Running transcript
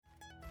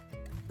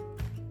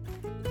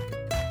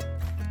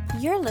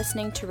You're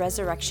listening to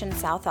Resurrection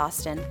South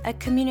Austin, a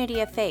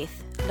community of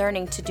faith,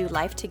 learning to do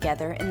life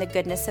together in the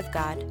goodness of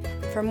God.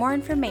 For more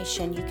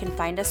information, you can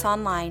find us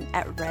online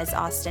at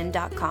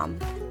resaustin.com.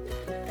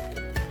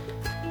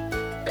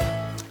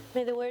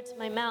 May the words of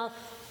my mouth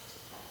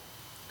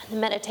and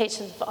the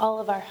meditations of all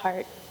of our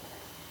heart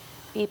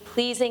be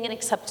pleasing and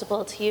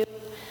acceptable to you,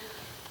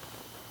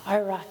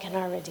 our rock and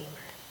our Redeemer.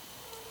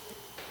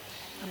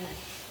 Amen.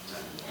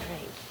 All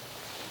right.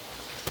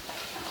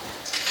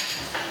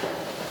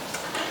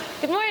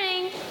 Good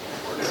morning.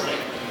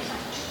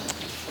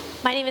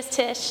 My name is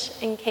Tish,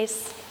 in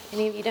case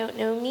any of you don't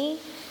know me,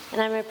 and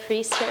I'm a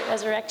priest here at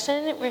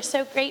Resurrection. We're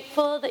so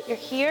grateful that you're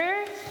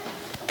here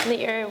and that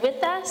you're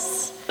with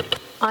us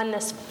on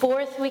this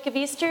fourth week of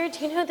Easter.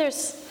 Do you know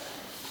there's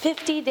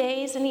 50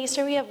 days in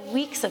Easter? We have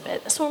weeks of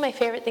it. That's one of my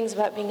favorite things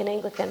about being an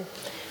Anglican.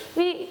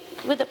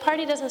 The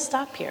party doesn't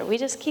stop here. We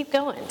just keep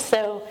going.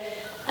 So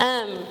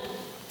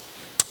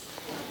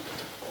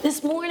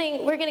this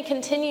morning, we're going to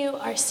continue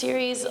our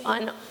series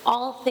on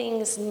all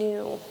things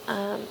new.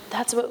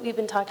 That's what we've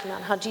been talking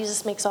about, how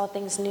Jesus makes all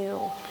things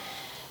new.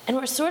 And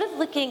we're sort of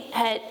looking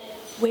at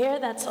where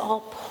that's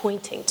all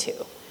pointing to,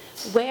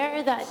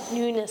 where that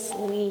newness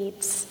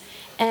leads,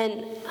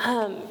 and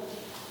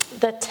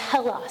the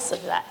telos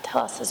of that.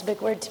 Telos is a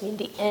big word to mean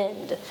the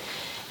end.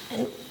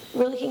 And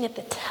we're looking at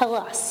the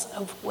telos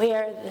of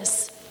where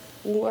this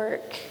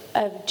work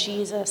of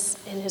Jesus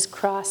and his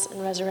cross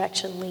and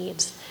resurrection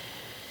leads.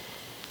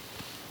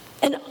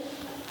 And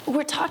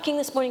we're talking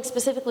this morning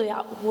specifically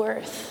about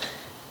worth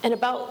and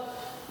about,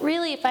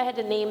 really, if I had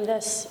to name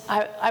this,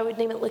 I would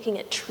name it looking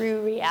at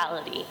true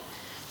reality.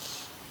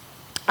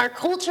 Our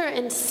culture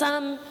in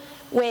some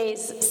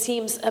ways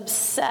seems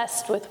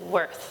obsessed with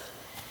worth.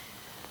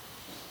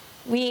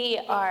 We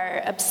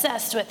are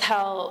obsessed with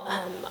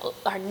how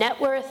our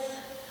net worth,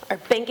 our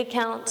bank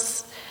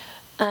accounts,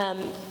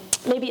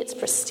 maybe it's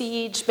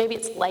prestige, maybe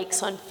it's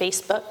likes on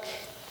Facebook,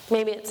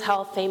 maybe it's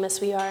how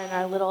famous we are in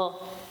our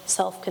little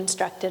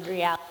self-constructed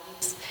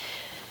realities.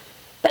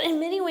 But in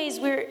many ways,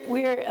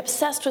 we're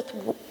obsessed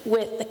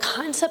with the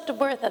concept of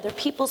worth, other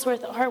people's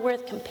worth, our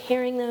worth,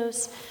 comparing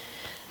those,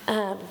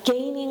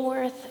 gaining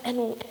worth,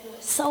 and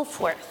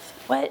self-worth.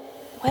 What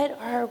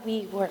are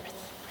we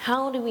worth?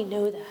 How do we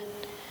know that?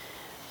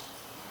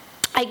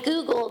 I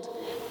Googled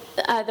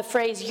the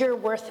phrase, "you're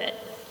worth it,"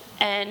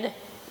 and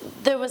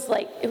it was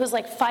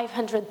like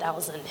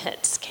 500,000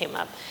 hits came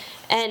up.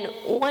 And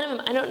one of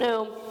them, I don't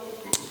know,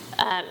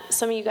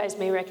 some of you guys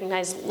may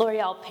recognize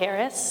L'Oreal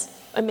Paris,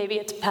 or maybe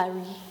it's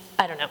Paris,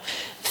 I don't know.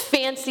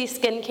 Fancy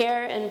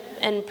skincare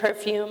and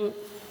perfume.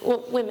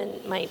 Well, women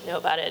might know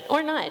about it,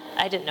 or not.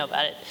 I didn't know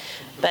about it,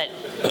 but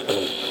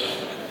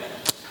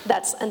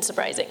that's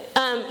unsurprising.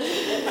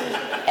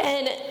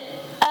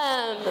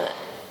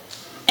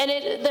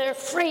 Their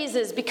phrase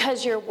is,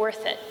 "because you're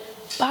worth it."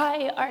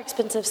 Buy our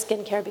expensive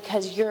skincare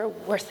because you're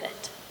worth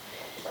it.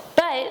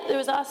 But there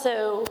was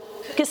also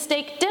a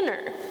steak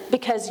dinner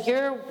because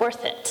you're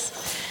worth it.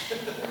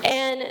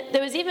 And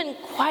there was even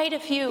quite a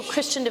few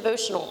Christian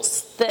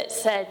devotionals that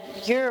said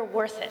you're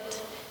worth it,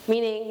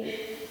 meaning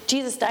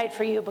Jesus died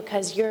for you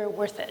because you're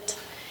worth it.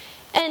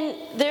 And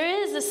there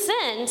is a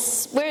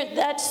sense where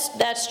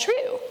that's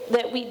true,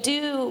 that we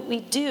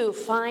do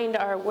find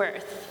our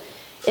worth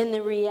in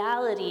the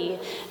reality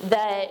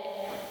that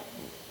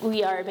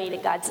we are made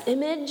in God's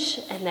image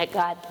and that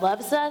God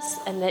loves us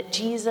and that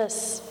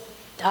Jesus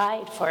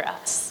died for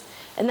us.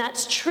 And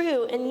that's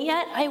true, and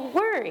yet I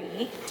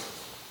worry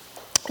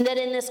that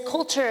in this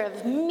culture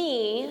of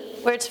me,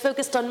 where it's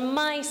focused on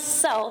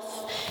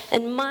myself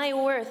and my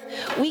worth,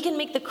 we can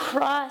make the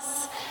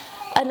cross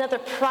another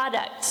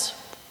product.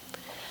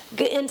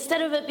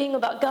 Instead of it being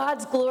about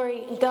God's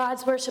glory and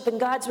God's worship and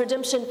God's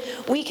redemption,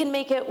 we can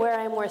make it where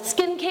I'm worth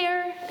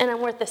skincare and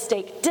I'm worth a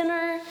steak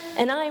dinner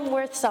and I'm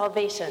worth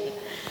salvation.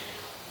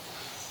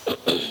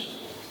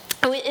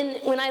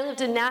 When I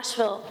lived in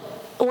Nashville,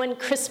 one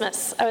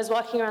Christmas, I was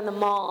walking around the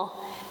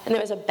mall and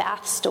there was a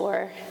bath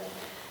store,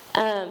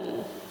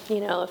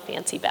 a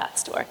fancy bath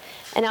store.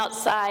 And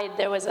outside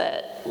there was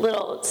a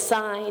little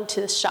sign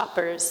to the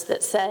shoppers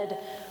that said,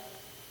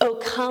 "Oh,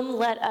 come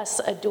let us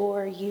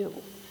adore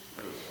you."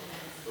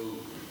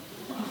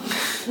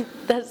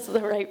 That's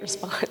the right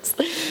response.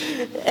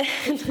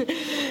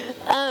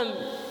 And,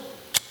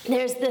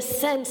 there's this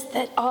sense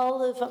that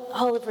all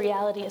of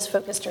reality is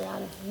focused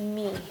around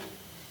me.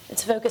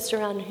 It's focused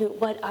around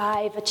what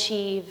I've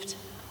achieved,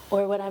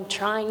 or what I'm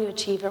trying to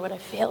achieve, or what I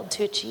failed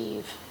to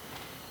achieve.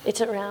 It's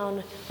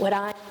around what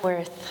I'm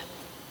worth.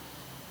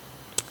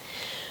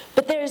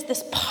 But there's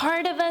this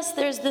part of us,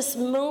 there's this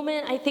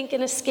moment, I think,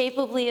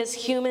 inescapably as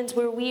humans,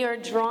 where we are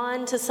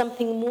drawn to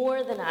something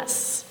more than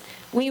us.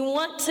 We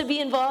want to be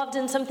involved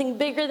in something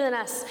bigger than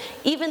us,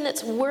 even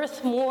that's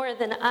worth more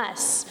than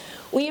us.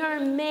 We are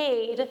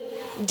made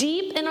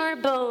deep in our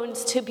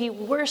bones to be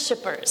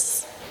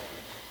worshipers.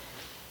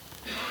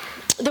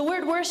 The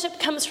word worship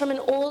comes from an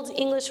Old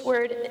English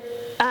word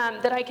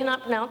that I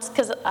cannot pronounce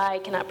because I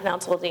cannot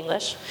pronounce Old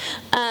English.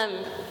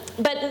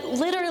 But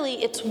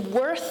literally, it's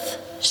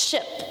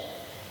worth-ship.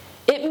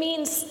 It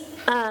means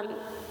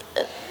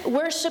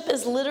worship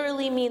is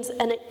literally means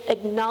an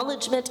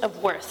acknowledgement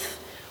of worth.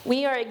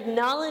 We are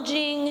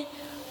acknowledging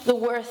the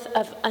worth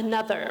of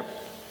another.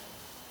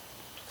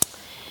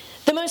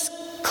 The most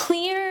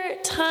clear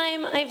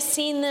time I've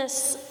seen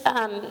this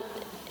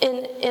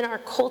in our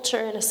culture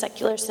in a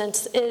secular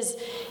sense is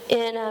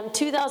in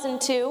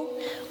 2002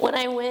 when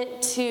I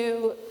went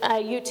to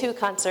a U2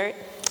 concert.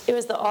 It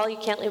was the All You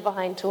Can't Leave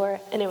Behind tour,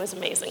 and it was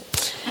amazing.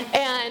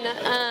 And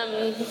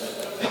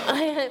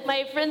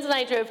my friends and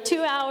I drove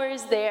 2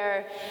 hours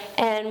there,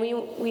 and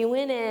we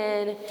went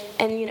in,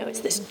 and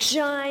it's this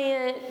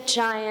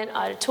giant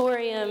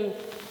auditorium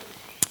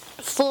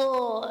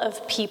full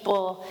of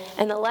people,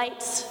 and the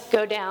lights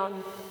go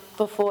down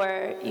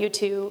before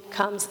U2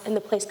 comes, and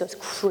the place goes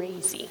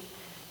crazy.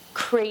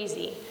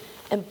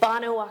 And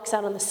Bono walks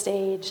out on the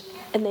stage,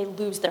 and they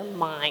lose their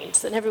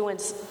minds, and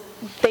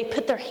they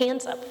put their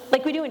hands up,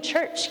 like we do in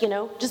church,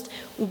 just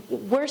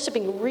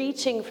worshiping,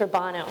 reaching for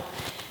Bono.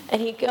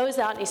 And he goes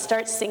out and he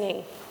starts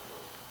singing,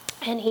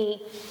 and he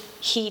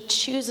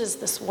chooses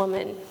this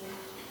woman,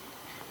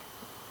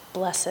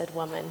 blessed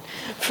woman,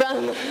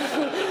 from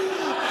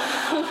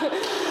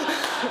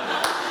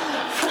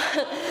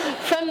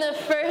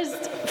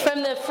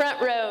the front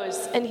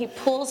rows, and he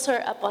pulls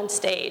her up on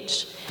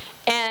stage,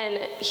 and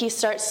he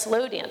starts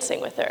slow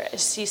dancing with her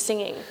as she's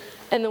singing.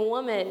 And the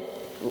woman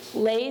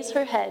lays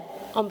her head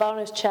on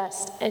Bono's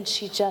chest, and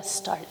she just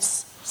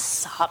starts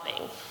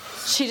sobbing.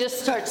 She just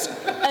starts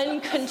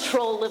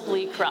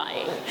uncontrollably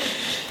crying.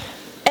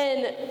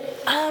 And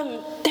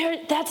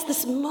that's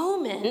this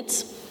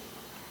moment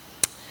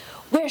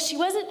where she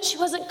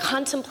wasn't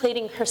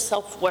contemplating her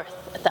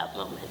self-worth at that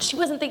moment. She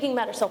wasn't thinking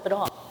about herself at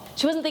all.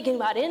 She wasn't thinking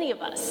about any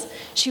of us.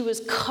 She was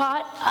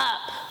caught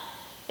up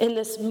in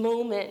this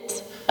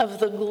moment of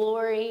the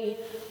glory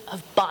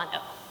of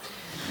Bono.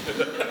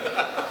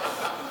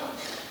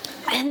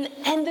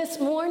 And this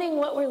morning,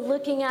 what we're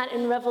looking at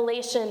in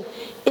Revelation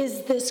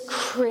is this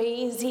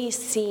crazy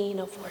scene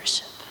of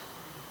worship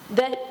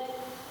that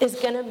is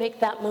going to make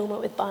that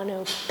moment with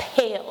Bono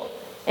pale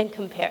in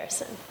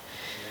comparison.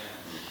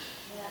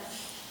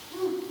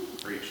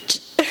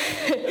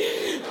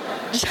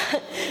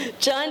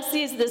 John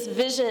sees this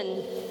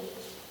vision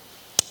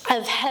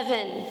of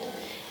heaven,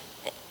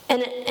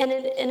 and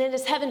it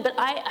is heaven. But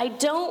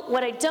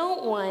what I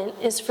don't want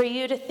is for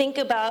you to think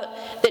about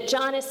that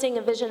John is seeing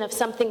a vision of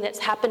something that's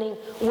happening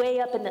way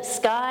up in the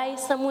sky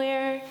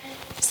somewhere,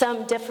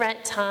 some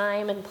different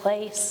time and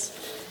place.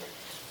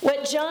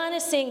 What John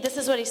is seeing, this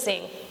is what he's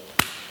seeing.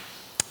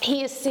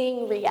 He is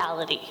seeing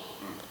reality.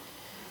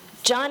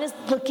 John is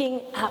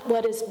looking at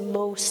what is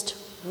most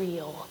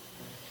real.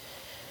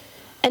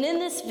 And in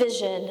this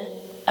vision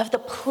of the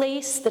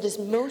place that is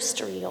most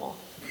real,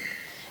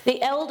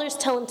 the elders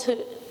tell him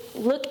to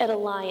look at a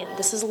lion.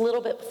 This is a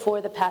little bit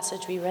before the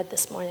passage we read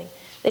this morning.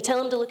 They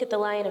tell him to look at the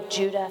Lion of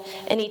Judah,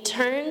 and he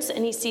turns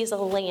and he sees a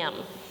lamb.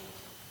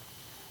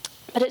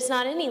 But it's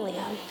not any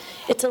lamb.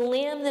 It's a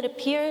lamb that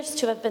appears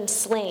to have been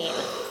slain,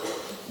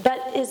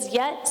 but is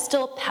yet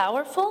still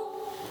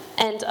powerful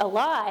and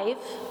alive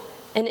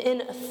and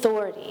in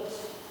authority.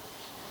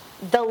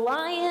 The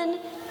lion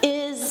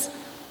is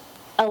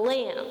a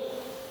lamb.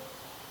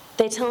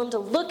 They tell him to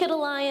look at a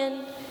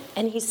lion,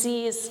 and he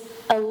sees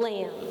a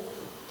lamb.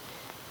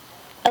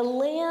 A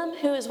lamb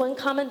who, as one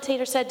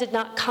commentator said, did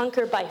not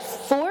conquer by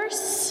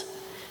force,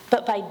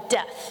 but by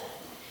death.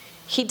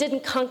 He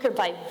didn't conquer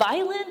by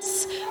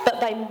violence, but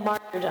by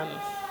martyrdom.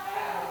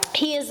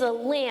 He is a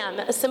lamb,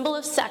 a symbol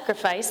of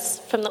sacrifice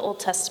from the Old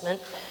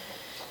Testament,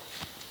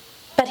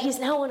 but he's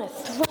now on a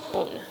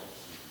throne,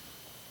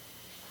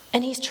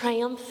 and he's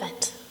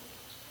triumphant.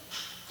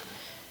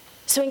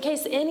 So in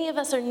case any of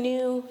us are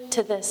new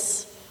to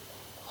this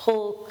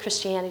whole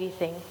Christianity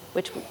thing,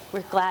 which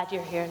we're glad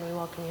you're here and we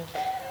welcome you,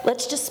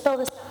 let's just spell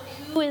this out.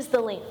 Who is the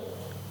Lamb?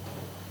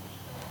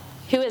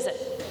 Who is it?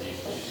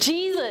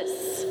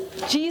 Jesus.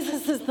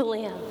 Jesus is the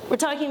Lamb. We're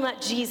talking about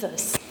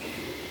Jesus.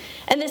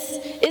 And this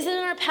isn't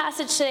in our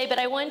passage today, but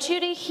I want you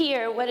to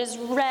hear what is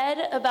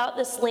read about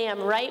this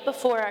Lamb right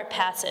before our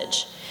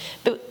passage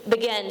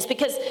begins,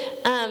 because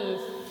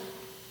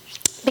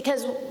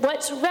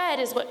what's read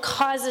is what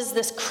causes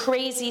this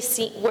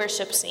crazy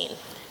worship scene.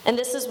 And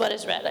this is what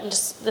is read.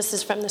 This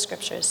is from the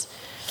scriptures.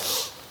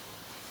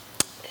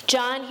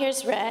 John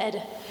hears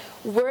read,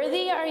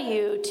 "Worthy are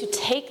you to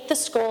take the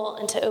scroll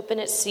and to open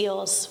its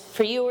seals,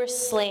 for you were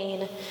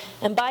slain,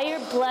 and by your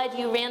blood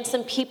you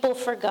ransomed people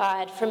for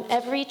God from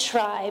every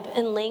tribe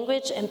and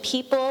language and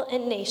people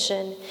and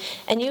nation,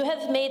 and you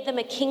have made them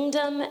a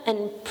kingdom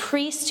and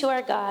priests to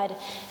our God,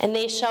 and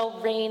they shall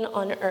reign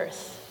on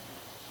earth."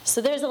 So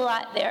there's a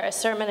lot there, a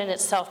sermon in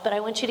itself, but I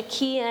want you to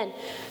key in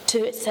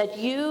to it said,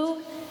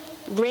 you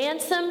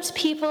ransomed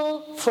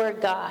people for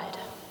God,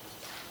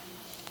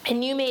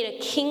 and you made a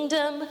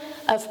kingdom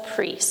of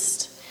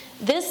priests.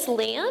 This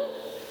Lamb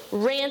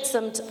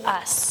ransomed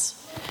us.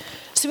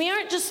 So we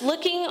aren't just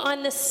looking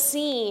on the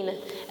scene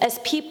as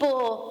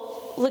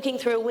people looking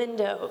through a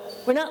window.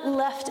 We're not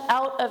left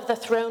out of the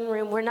throne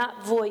room. We're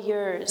not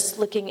voyeurs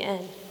looking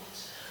in.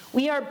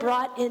 We are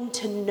brought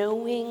into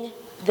knowing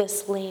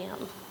this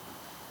Lamb.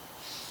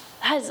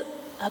 That is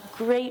a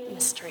great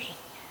mystery.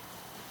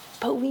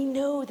 But we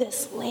know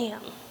this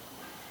Lamb.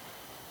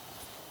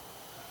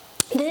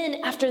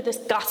 Then, after this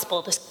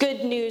gospel, this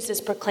good news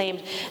is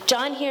proclaimed,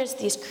 John hears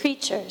these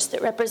creatures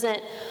that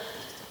represent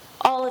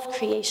all of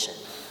creation,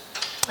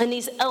 and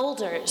these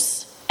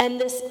elders,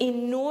 and this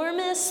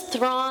enormous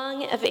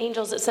throng of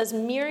angels. It says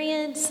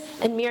myriads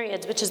and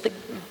myriads, which is the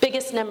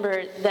biggest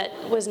number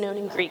that was known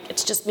in Greek.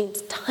 It just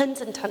means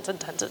tons and tons and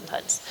tons and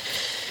tons.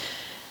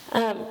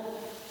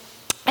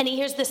 And he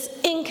hears this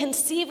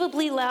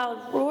inconceivably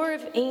loud roar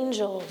of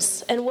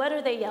angels. And what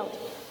are they yelling?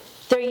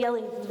 They're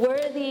yelling,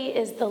 "Worthy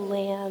is the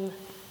Lamb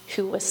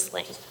who was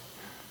slain.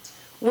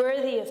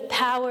 Worthy of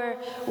power,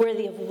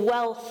 worthy of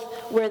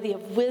wealth, worthy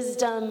of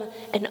wisdom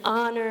and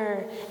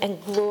honor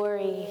and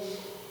glory."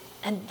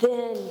 And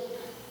then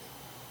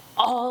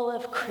all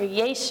of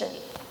creation,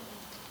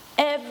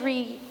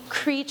 every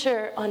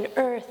creature on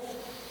earth,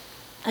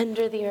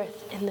 under the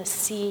earth, in the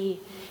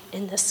sea,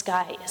 in the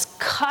sky, is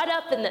caught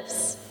up in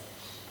this.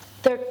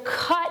 They're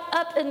caught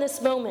up in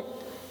this moment.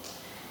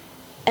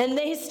 And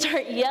they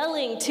start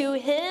yelling to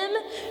him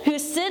who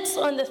sits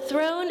on the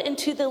throne and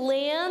to the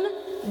Lamb,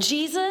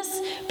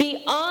 Jesus,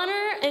 be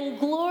honor and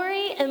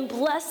glory and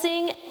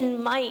blessing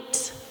and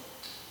might.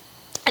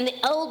 And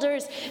the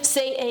elders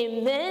say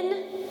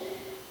amen,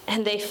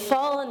 and they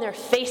fall on their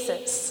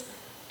faces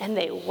and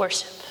they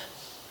worship.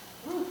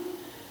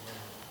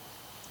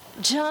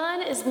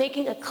 John is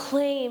making a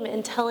claim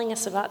in telling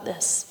us about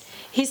this.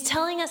 He's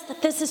telling us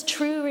that this is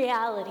true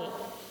reality.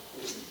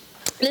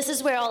 This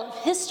is where all of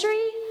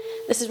history,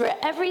 this is where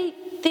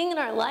everything in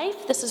our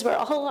life, this is where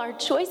all our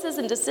choices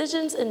and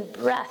decisions and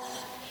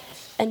breath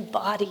and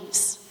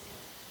bodies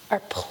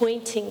are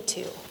pointing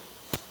to.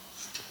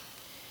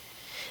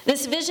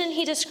 This vision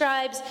he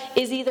describes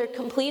is either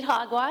complete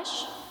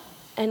hogwash,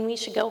 and we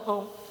should go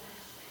home,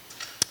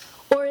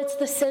 or it's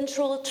the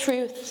central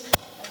truth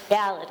of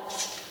reality.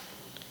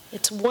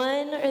 It's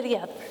one or the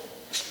other.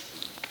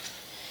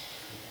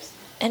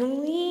 And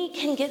we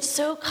can get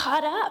so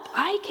caught up.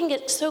 I can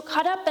get so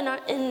caught up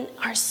in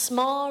our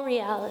small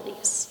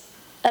realities,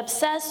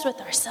 obsessed with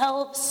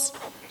ourselves,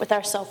 with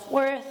our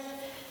self-worth,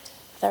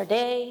 with our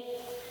day.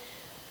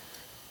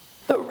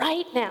 But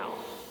right now,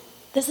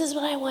 this is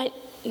what I want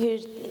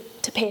you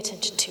to pay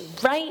attention to.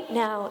 Right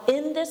now,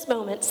 in this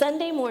moment,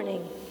 Sunday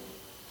morning,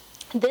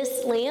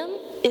 this Lamb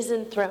is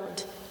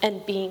enthroned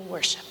and being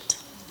worshipped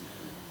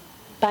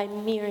by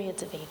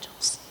myriads of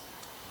angels.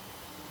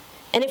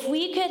 And if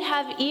we could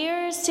have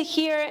ears to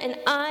hear and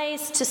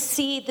eyes to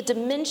see the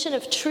dimension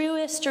of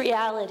truest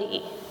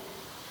reality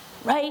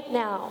right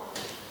now,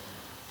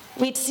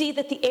 we'd see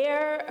that the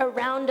air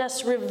around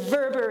us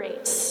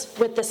reverberates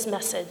with this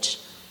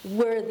message.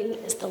 Worthy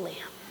is the Lamb.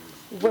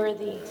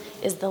 Worthy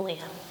is the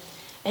Lamb.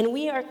 And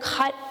we are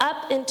caught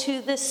up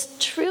into this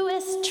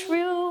truest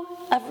true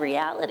of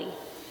reality.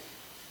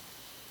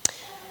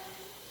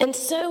 And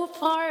so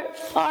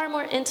far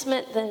more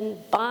intimate than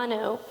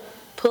Bono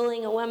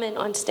pulling a woman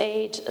on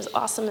stage, as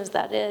awesome as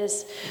that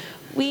is,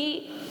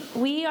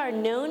 we are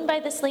known by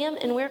this Lamb,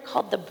 and we're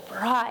called the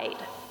bride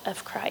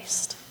of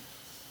Christ.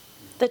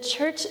 The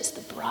church is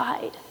the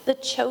bride, the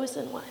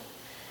chosen one.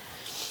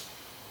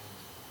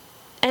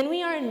 And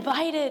we are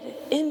invited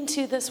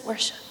into this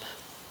worship.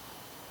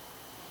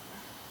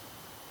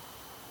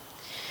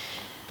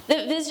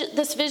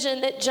 This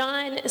vision that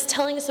John is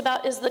telling us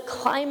about is the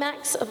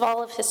climax of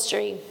all of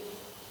history.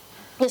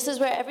 This is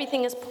where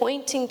everything is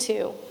pointing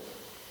to.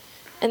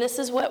 And this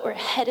is what we're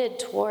headed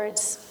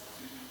towards,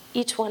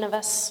 each one of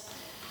us.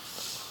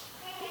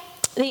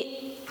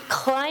 The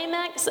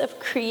climax of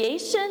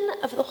creation,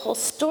 of the whole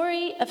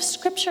story of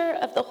Scripture,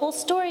 of the whole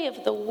story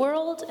of the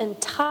world, and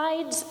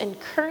tides and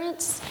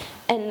currents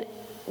and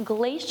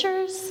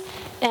glaciers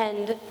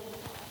and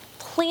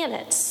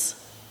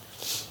planets,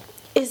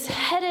 is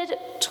headed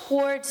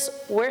towards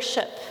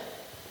worship.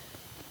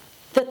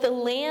 That the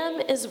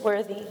Lamb is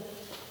worthy.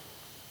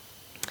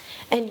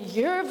 And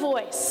your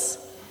voice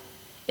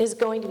is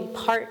going to be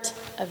part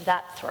of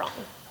that throng.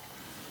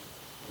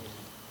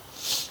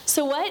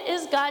 So what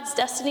is God's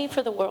destiny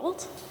for the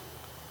world?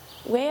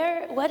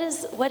 What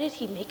did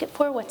he make it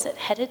for? What's it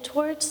headed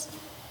towards?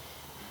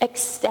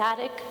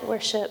 Ecstatic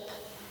worship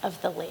of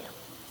the Lamb.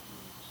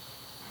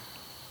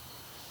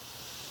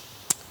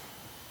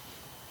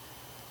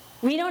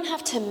 We don't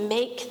have to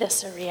make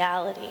this a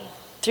reality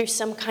through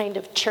some kind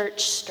of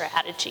church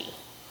strategy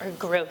or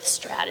growth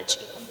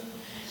strategy.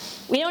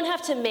 We don't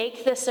have to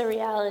make this a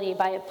reality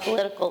by a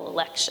political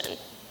election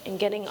and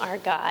getting our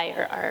guy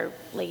or our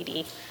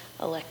lady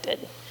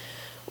elected.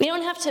 We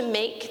don't have to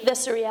make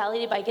this a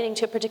reality by getting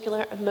to a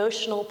particular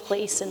emotional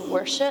place in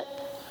worship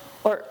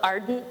or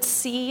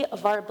ardency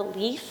of our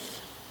belief.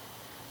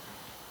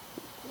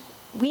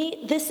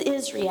 This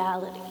is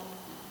reality.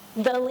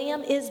 The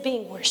Lamb is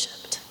being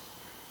worshipped,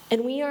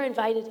 and we are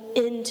invited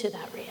into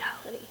that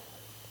reality.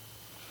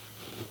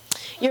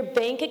 Your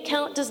bank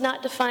account does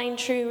not define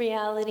true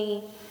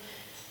reality.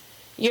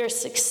 Your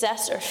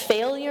success or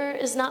failure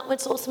is not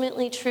what's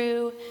ultimately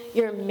true.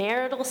 Your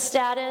marital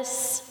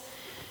status,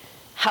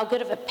 how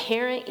good of a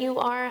parent you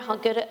are, how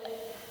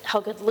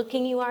good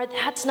looking you are,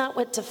 that's not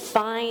what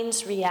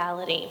defines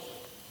reality.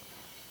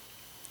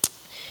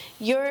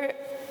 Your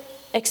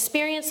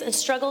experience and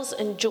struggles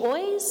and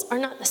joys are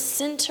not the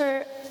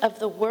center of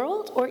the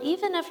world or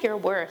even of your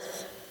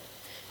worth.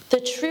 The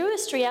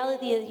truest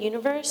reality of the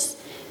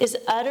universe is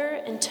utter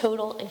and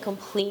total and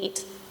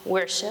complete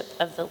worship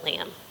of the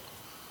Lamb.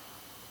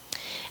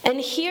 And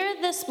here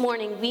this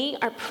morning, we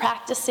are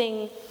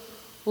practicing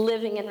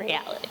living in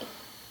reality.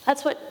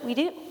 That's what we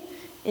do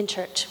in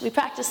church. We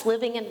practice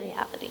living in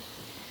reality.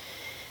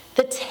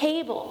 The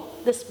table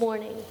this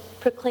morning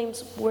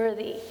proclaims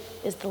worthy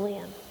is the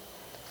Lamb.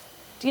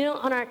 Do you know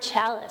on our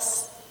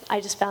chalice,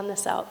 I just found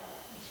this out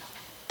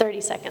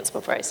 30 seconds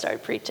before I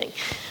started preaching.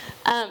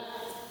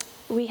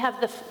 We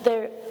have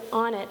there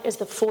on it is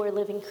the 4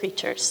 living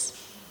creatures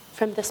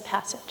from this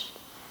passage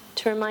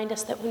to remind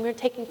us that when we're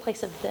taking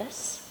place of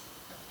this,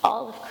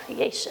 all of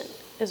creation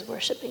is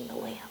worshiping the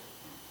Lamb.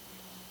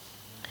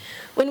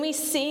 When we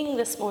sing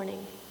this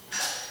morning,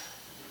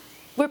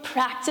 we're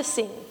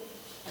practicing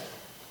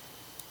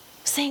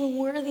saying,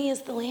 worthy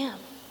is the Lamb.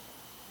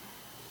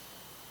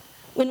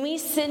 When we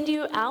send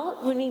you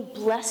out, when we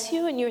bless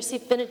you and you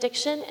receive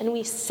benediction and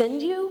we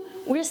send you,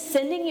 we're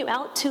sending you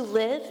out to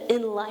live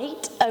in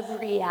light of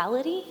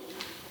reality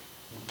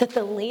that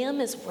the Lamb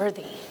is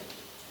worthy.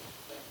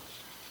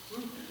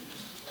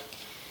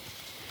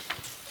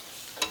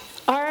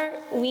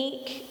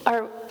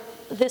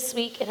 This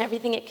week and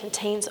everything it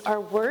contains, our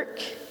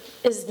work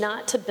is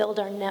not to build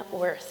our net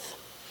worth.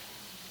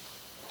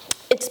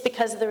 It's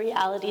because of the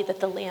reality that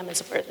the Lamb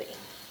is worthy.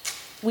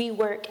 We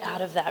work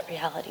out of that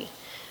reality.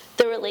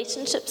 The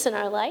relationships in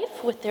our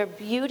life, with their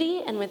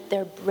beauty and with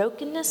their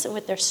brokenness and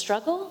with their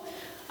struggle,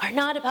 are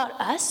not about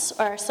us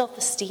or our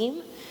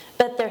self-esteem,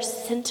 but they're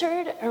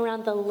centered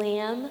around the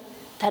Lamb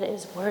that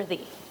is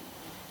worthy.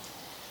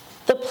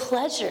 The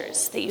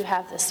pleasures that you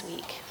have this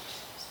week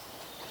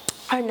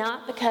are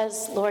not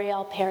because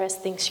L'Oreal Paris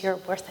thinks you're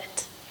worth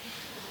it.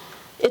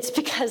 It's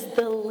because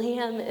the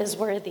Lamb is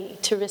worthy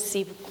to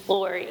receive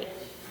glory.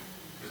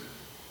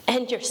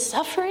 And your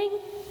suffering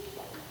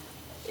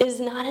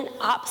is not an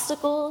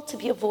obstacle to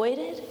be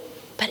avoided,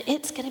 but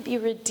it's going to be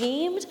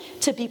redeemed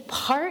to be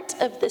part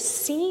of the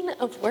scene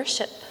of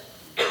worship.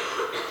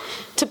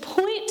 To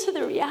point to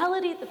the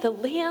reality that the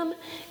Lamb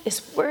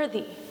is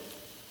worthy.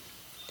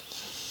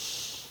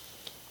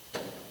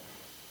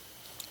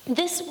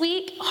 This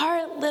week,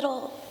 our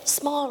little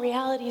small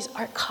realities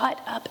are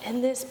caught up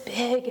in this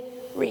big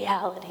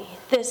reality,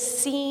 this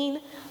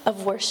scene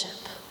of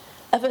worship,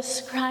 of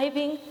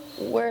ascribing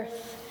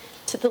worth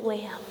to the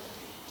Lamb.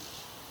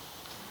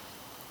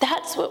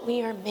 That's what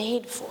we are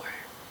made for.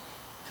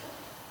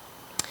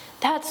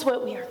 That's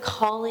what we are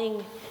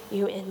calling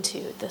you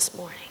into this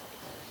morning.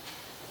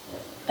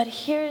 But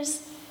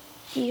here's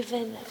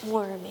even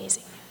more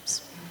amazing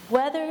news.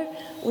 Whether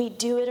we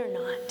do it or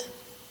not,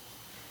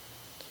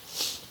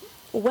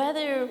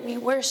 whether we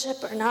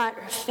worship or not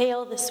or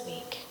fail this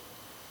week,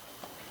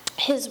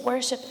 his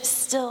worship is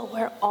still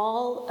where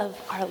all of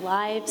our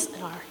lives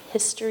and our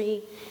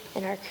history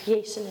and our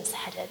creation is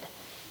headed,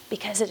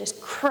 because it is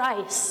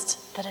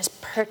Christ that has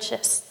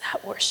purchased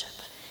that worship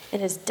in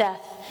his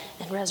death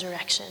and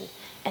resurrection,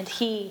 and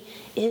he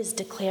is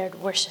declared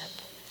worship.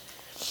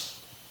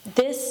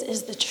 This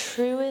is the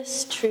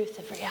truest truth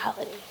of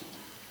reality,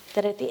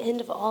 that at the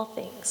end of all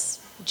things,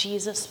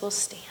 Jesus will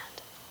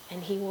stand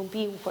and he will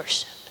be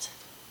worshiped.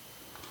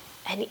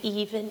 And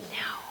even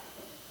now,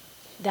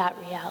 that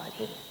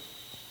reality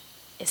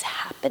is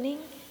happening,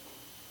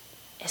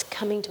 is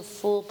coming to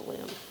full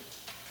bloom,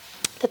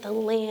 that the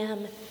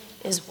Lamb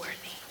is worthy.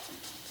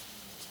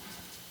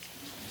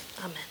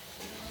 Amen.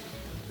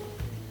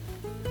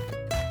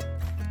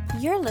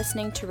 You're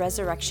listening to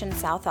Resurrection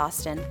South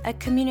Austin, a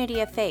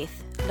community of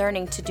faith,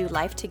 learning to do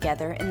life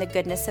together in the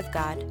goodness of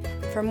God.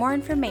 For more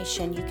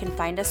information, you can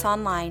find us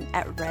online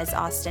at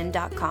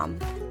resaustin.com.